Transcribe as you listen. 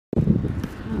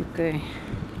Okay,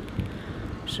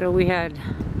 so we had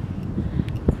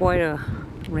quite a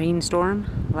rainstorm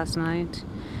last night.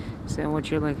 So what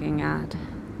you're looking at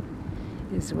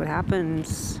is what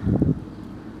happens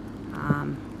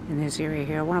in this area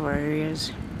here, one of our areas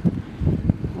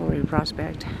where we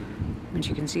prospect, which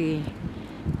you can see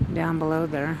down below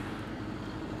there.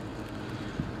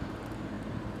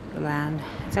 The land,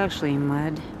 it's actually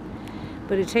mud,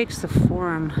 but it takes the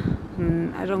form,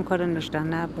 and I don't quite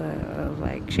understand that, but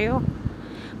like shale,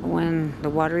 when the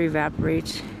water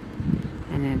evaporates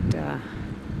and it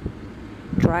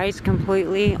dries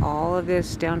completely, all of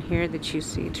this down here that you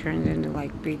see turns into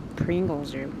like big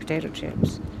Pringles or potato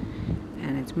chips,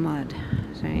 and it's mud.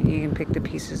 So you can pick the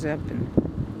pieces up, and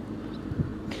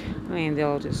I mean,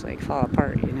 they'll just like fall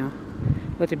apart, you know,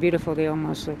 but they're beautiful. They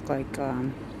almost look like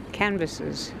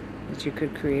canvases that you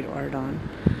could create art on.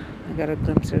 I got a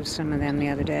glimpse of some of them the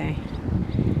other day,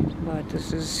 but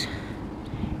this is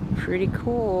pretty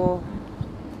cool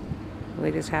the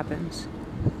way this happens.